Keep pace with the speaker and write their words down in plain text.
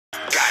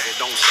it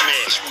on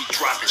Smash, we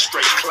dropping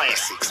straight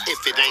classics. If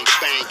it ain't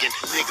banging,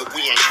 nigga,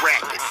 we ain't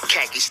rapping.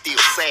 Khaki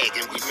still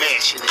sagging, we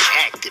mashing and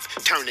active.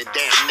 Turning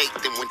down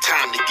Nathan when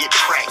time to get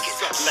cracking.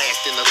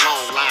 Last in the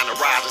long line of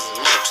riders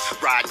and locs.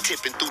 Riding,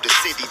 tipping through the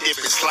city,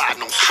 dipping,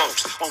 sliding on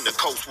spokes. On the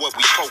coast where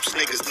we post,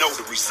 niggas know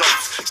the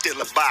results. Still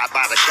abide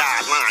by the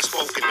guidelines,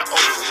 spoken the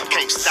oath.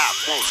 Can't stop,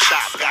 won't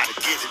stop, gotta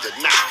get it or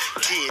not.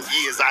 10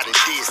 years I done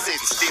did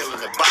city still in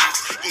the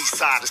box.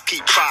 Eastsidaz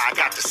keep fire,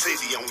 got the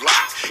city on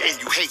lock. And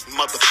you hate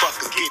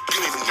motherfuckers get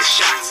plenty of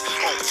shots.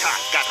 On top,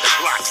 got the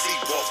block, see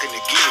walking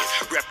again.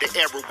 Rep the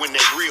era when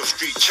that real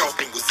street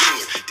chalking was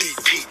in.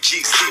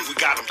 DPGC, we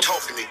got them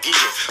talking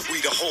again.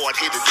 We the hard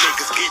hitters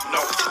niggas getting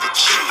off to the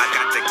chin. I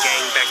got the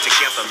gang back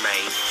together,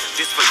 man.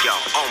 This for y'all,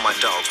 all my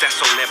dogs, that's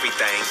on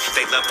everything.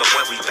 They love the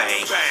way we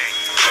bang.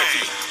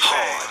 Heavy,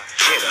 hard,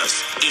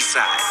 hitters,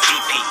 Eastside,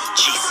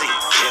 DPGC,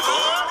 nigga.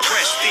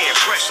 Pressed in,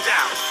 pressed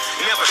out,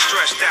 never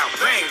stressed out.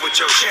 Bang with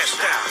your chest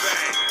out.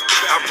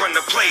 I run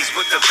the plays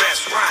with the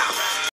best round.